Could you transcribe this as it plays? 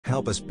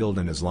Help us build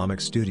an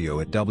Islamic studio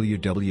at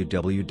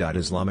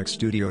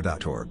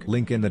www.islamicstudio.org.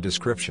 Link in the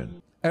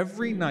description.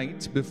 Every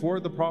night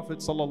before the Prophet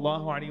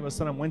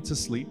ﷺ went to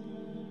sleep,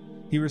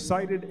 he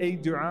recited a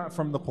dua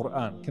from the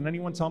Quran. Can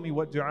anyone tell me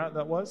what dua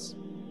that was?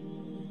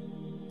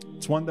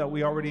 It's one that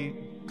we already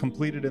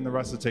completed in the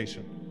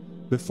recitation.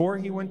 Before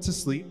he went to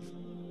sleep,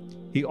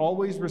 he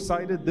always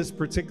recited this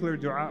particular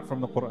dua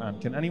from the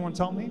Quran. Can anyone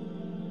tell me?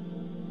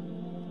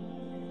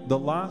 The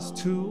last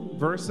two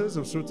verses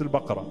of Surah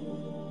Al-Baqarah.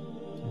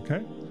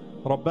 Okay?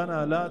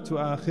 رَبَّنَا لَا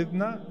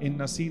تُؤَاخِذْنَا إِن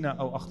نَسِينَا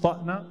أَوْ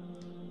أَخْطَأْنَا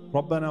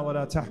رَبَّنَا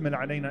وَلَا تَحْمِلْ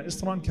عَلَيْنَا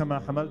إِصْرًا كَمَا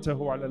حَمَلْتَهُ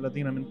عَلَى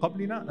الَّذِينَ مِنْ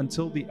قَبْلِنَا,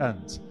 until the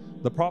end.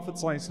 The Prophet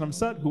ﷺ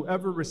said,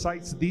 whoever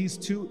recites these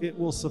two, it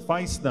will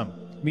suffice them.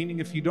 Meaning,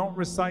 if you don't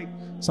recite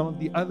some of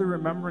the other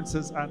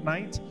remembrances at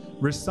night,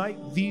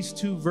 recite these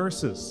two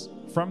verses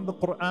from the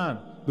Quran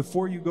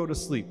before you go to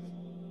sleep.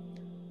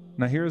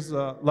 Now here's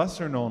a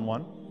lesser known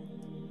one.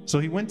 So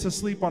he went to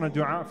sleep on a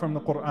dua from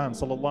the Quran,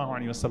 sallallahu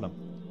alaihi wasallam.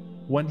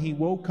 When he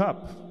woke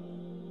up,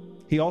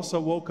 he also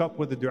woke up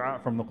with a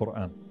dua from the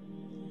Quran.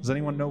 Does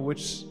anyone know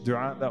which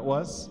dua that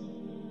was?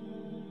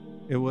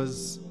 It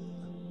was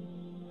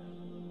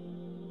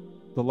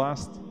the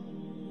last,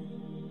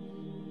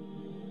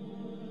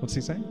 what's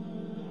he saying?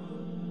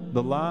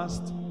 The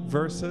last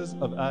verses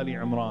of Ali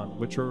Imran,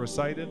 which were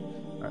recited,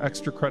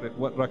 extra credit,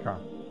 what rak'ah?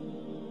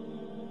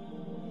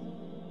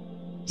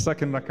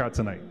 Second rak'ah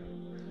tonight.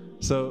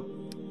 So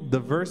the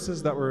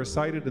verses that were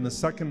recited in the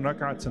second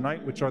rak'ah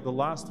tonight, which are the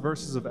last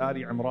verses of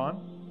Ali Imran,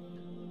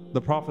 the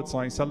Prophet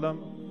ﷺ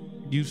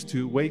used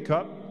to wake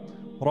up,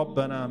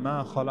 رَبَّنَا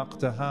مَا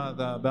خَلَقْتَ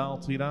هَذَا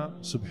بَاطِلًا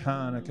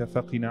سُبْحَانَكَ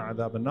فَقِنَا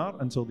عَذَابَ النَّارِ,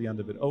 until the end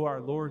of it. Oh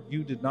our Lord,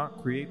 you did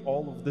not create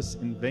all of this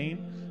in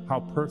vain. How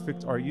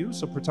perfect are you?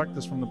 So protect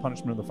us from the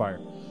punishment of the fire.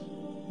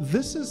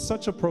 This is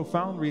such a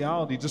profound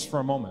reality, just for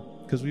a moment,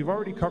 because we've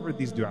already covered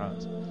these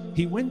du'as.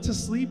 He went to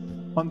sleep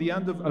on the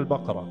end of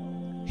Al-Baqarah.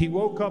 He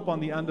woke up on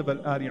the end of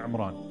Ali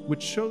Imran,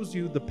 which shows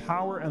you the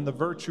power and the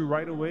virtue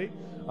right away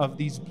of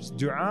these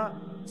du'a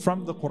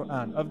from the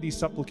Quran, of these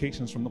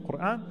supplications from the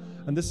Quran.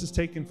 And this is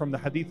taken from the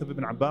hadith of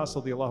Ibn Abbas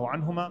radiallahu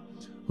anhuma,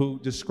 who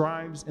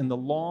describes in the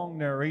long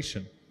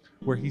narration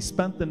where he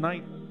spent the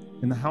night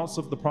in the house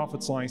of the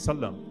Prophet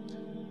ﷺ,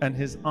 and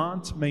his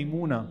aunt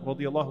Maymuna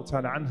radiallahu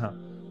ta'ala anha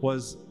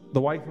was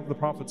the wife of the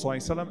Prophet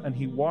ﷺ, and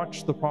he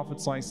watched the Prophet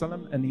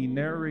ﷺ, and he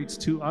narrates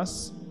to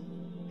us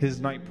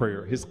his night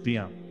prayer, his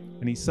qiyam.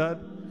 And he said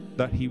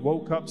that he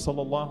woke up,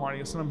 sallallahu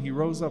alayhi wasallam, he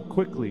rose up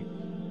quickly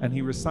and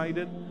he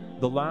recited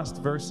the last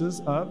verses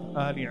of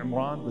Ali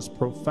Imran, this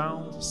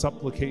profound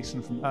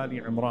supplication from Ali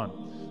Imran.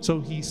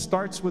 So he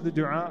starts with the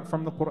dua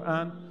from the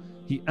Quran,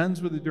 he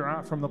ends with the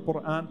dua from the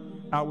Quran.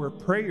 Our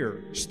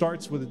prayer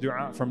starts with the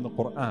dua from the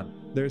Quran.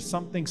 There's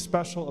something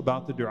special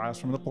about the du'as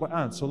from the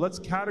Quran. So let's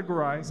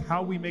categorize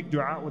how we make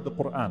dua with the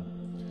Quran.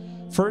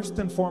 First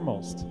and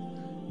foremost,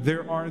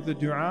 there are the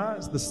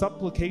du'as, the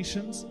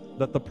supplications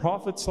that the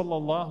Prophet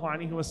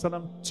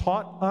ﷺ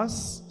taught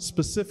us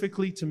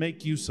specifically to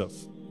make use of.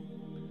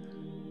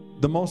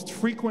 The most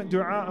frequent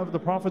dua of the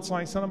Prophet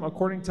ﷺ,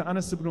 according to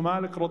Anas ibn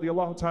Malik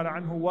radiallahu ta'ala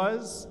anhu,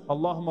 was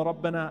Allahumma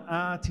rabbana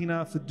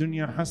atina fid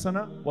dunya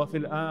hasana wa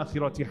fil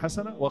akhirati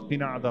hasana wa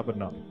qina adhab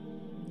an-nar.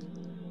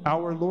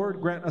 Our Lord,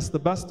 grant us the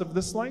best of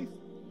this life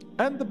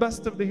and the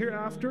best of the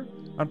hereafter,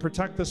 and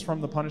protect us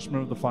from the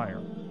punishment of the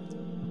fire.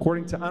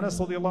 According to Anas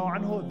radiallahu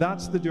anhu,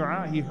 that's the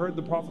dua he heard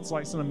the Prophet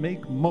ﷺ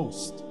make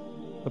most.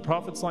 The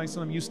Prophet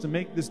ﷺ used to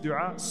make this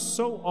dua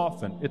so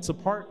often. It's a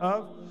part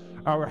of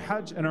our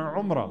Hajj and our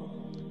Umrah.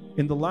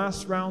 In the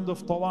last round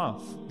of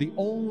Tawaf, the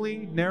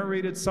only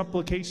narrated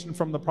supplication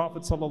from the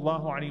Prophet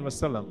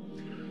ﷺ.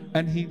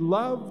 And he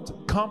loved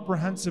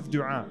comprehensive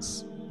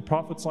du'as. The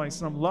Prophet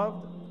ﷺ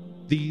loved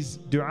these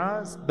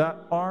du'as that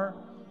are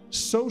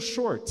so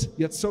short,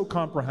 yet so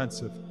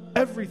comprehensive.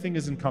 Everything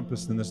is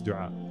encompassed in this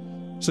dua.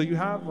 So you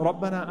have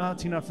رَبَّنَا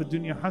آتِنَا فِي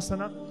الدُّنْيَا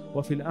حَسَنَةً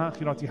وَفِي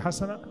الْآخِرَةِ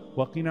حَسَنَةً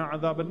وَقِنَا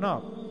عَذَابَ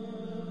النَّارِ.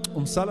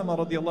 Salama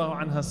radiallahu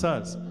anha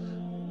says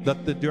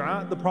that the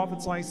dua the Prophet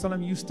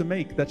ﷺ used to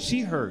make, that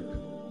she heard,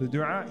 the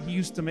dua he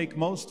used to make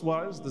most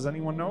was, does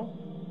anyone know?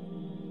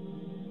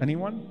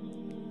 Anyone?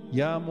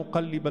 Ya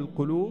muqallib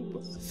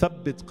al-qulub,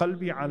 thabbit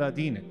qalbi ala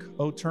dinik.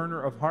 O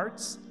turner of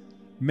hearts,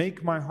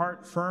 make my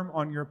heart firm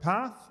on your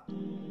path.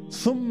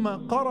 Thumma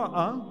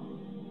qara'a,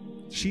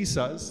 she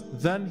says,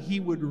 then he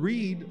would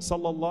read,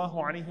 sallallahu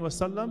alayhi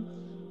wasallam,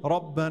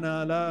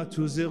 رَبَّنَا لَا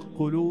تُزِغْ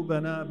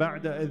قُلُوبَنَا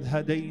بَعْدَ إِذْ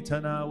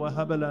هَدَيْتَنَا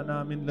وَهَبْ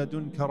لَنَا مِن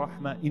لَدُنْكَ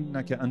رَحْمَةً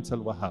إِنَّكَ أَنْتَ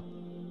الْوَهَّابُ.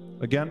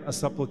 Again, a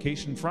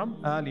supplication from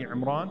Ali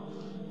Imran.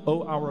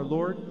 O our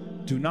Lord,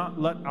 do not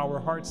let our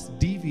hearts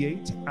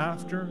deviate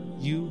after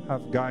you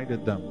have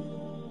guided them.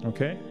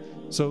 Okay?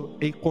 So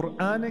a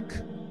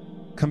Quranic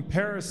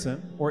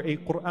comparison or a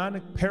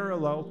Quranic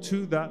parallel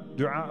to that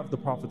dua of the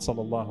Prophet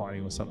sallallahu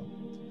alaihi wasallam.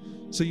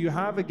 So you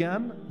have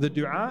again the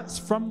du'as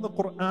from the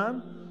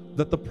Quran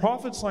that the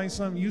Prophet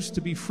ﷺ used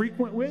to be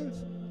frequent with.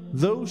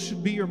 Those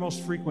should be your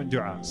most frequent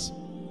du'as.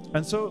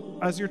 And so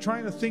as you're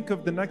trying to think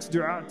of the next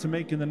du'a to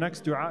make and the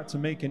next du'a to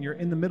make, and you're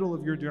in the middle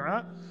of your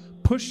du'a,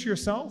 push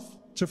yourself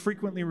to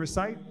frequently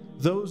recite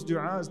those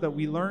du'as that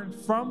we learn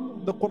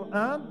from the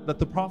Quran that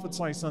the Prophet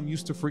ﷺ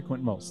used to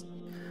frequent most.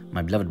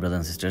 My beloved brothers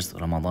and sisters,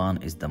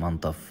 Ramadan is the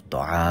month of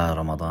dua.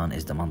 Ramadan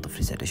is the month of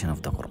recitation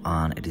of the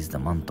Quran. It is the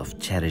month of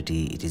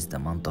charity. It is the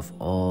month of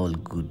all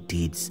good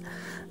deeds.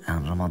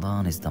 And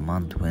Ramadan is the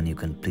month when you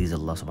can please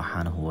Allah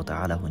subhanahu wa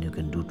ta'ala, when you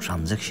can do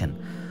transaction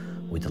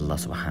with Allah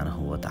subhanahu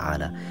wa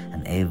ta'ala.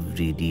 And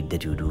every deed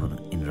that you do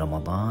in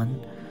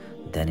Ramadan,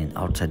 then in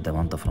outside the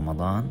month of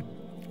Ramadan,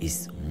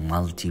 is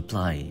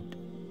multiplied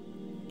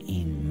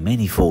in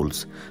many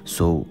folds.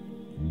 So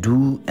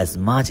do as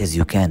much as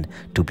you can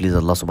to please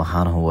Allah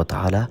subhanahu wa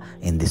ta'ala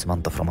in this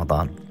month of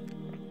Ramadan.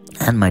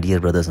 And my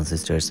dear brothers and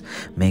sisters,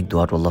 make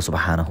dua to Allah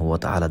subhanahu wa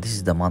ta'ala. This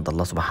is the month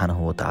Allah subhanahu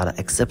wa ta'ala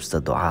accepts the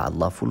dua.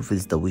 Allah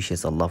fulfills the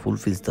wishes, Allah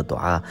fulfills the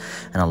dua,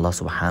 and Allah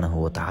subhanahu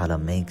wa ta'ala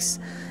makes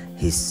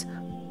His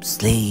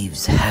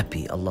slaves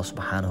happy. Allah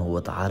subhanahu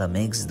wa ta'ala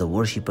makes the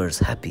worshippers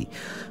happy.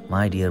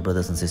 My dear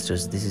brothers and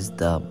sisters, this is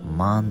the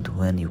month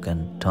when you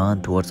can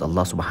turn towards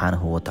Allah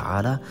subhanahu wa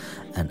ta'ala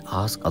and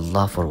ask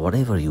Allah for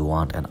whatever you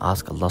want, and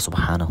ask Allah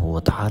subhanahu wa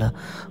ta'ala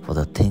for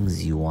the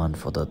things you want,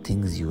 for the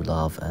things you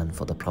love, and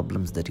for the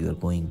problems that you are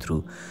going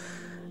through.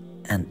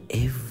 And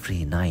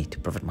every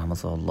night, Prophet Muhammad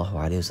sallallahu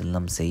alayhi wa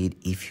sallam said,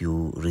 if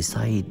you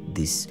recite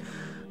this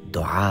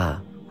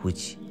dua,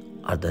 which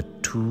are the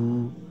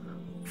two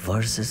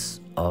verses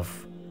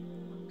of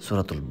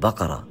Surah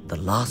Al-Baqarah, the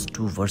last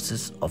two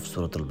verses of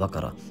Surah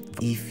Al-Baqarah,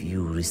 if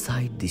you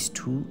recite these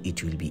two,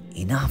 it will be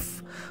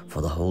enough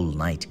for the whole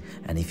night.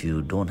 And if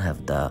you don't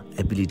have the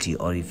ability,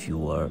 or if you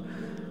were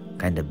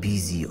kind of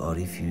busy, or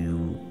if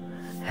you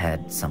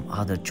had some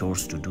other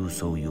chores to do,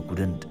 so you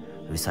couldn't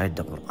recite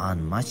the Quran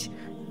much,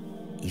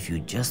 if you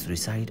just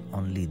recite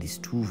only these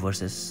two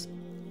verses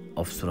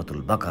of Surah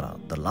Al-Baqarah,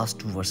 the last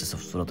two verses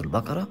of Surah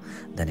Al-Baqarah,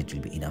 then it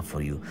will be enough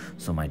for you.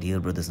 So my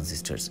dear brothers and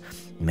sisters,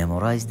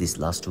 memorize these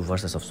last two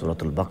verses of Surah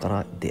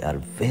Al-Baqarah. They are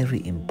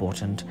very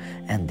important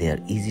and they are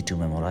easy to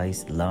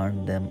memorize.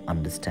 Learn them,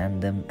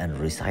 understand them, and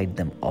recite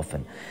them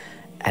often.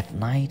 At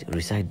night,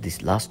 recite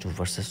these last two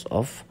verses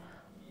of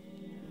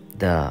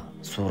the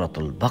Surah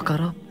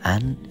Al-Baqarah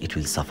and it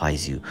will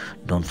suffice you.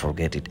 Don't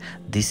forget it.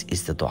 This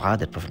is the dua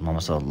that Prophet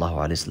Muhammad sallallahu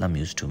alaihi wasallam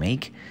used to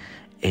make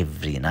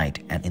every night.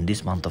 And in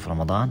this month of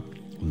Ramadan,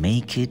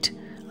 make it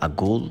a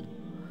goal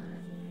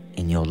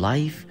in your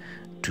life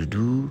to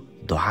do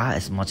dua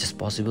as much as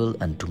possible,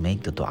 and to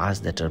make the duas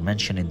that are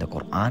mentioned in the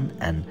Quran,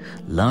 and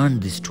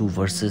learn these two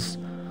verses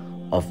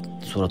of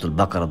Surah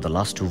Al-Baqarah, the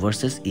last two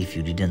verses. If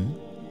you didn't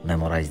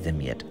memorize them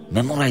yet,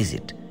 memorize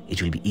it.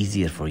 It will be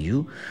easier for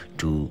you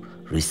to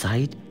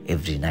recite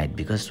every night,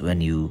 because when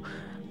you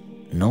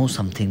know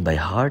something by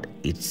heart,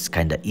 it's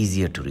kind of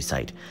easier to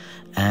recite.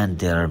 And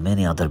there are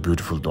many other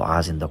beautiful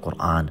du'as in the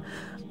Quran.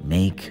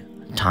 Make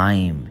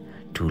time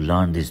to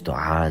learn these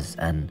du'as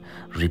and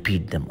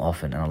repeat them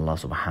often, and Allah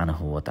subhanahu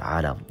wa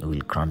ta'ala will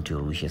grant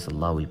your wishes.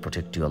 Allah will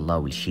protect you,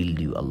 Allah will shield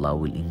you, Allah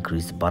will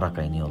increase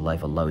barakah in your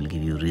life, Allah will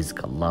give you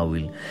rizq, Allah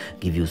will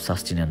give you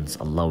sustenance,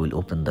 Allah will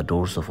open the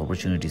doors of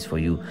opportunities for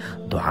you.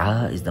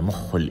 Dua is the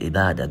mukhul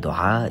ibadah,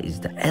 dua is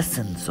the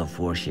essence of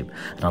worship,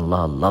 and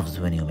Allah loves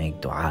when you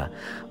make dua.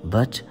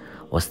 But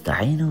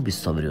wasta'inu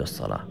bis-sabri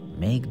was-salah,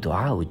 make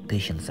dua with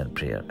patience and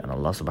prayer. And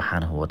Allah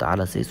subhanahu wa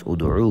ta'ala says,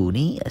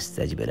 Udu'uni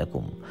astajib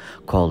lakum,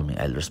 call me,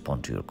 I'll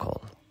respond to your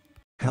call.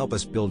 Help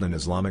us build an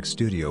Islamic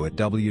studio at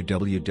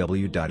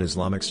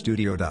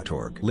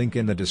www.islamicstudio.org. Link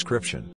in the description.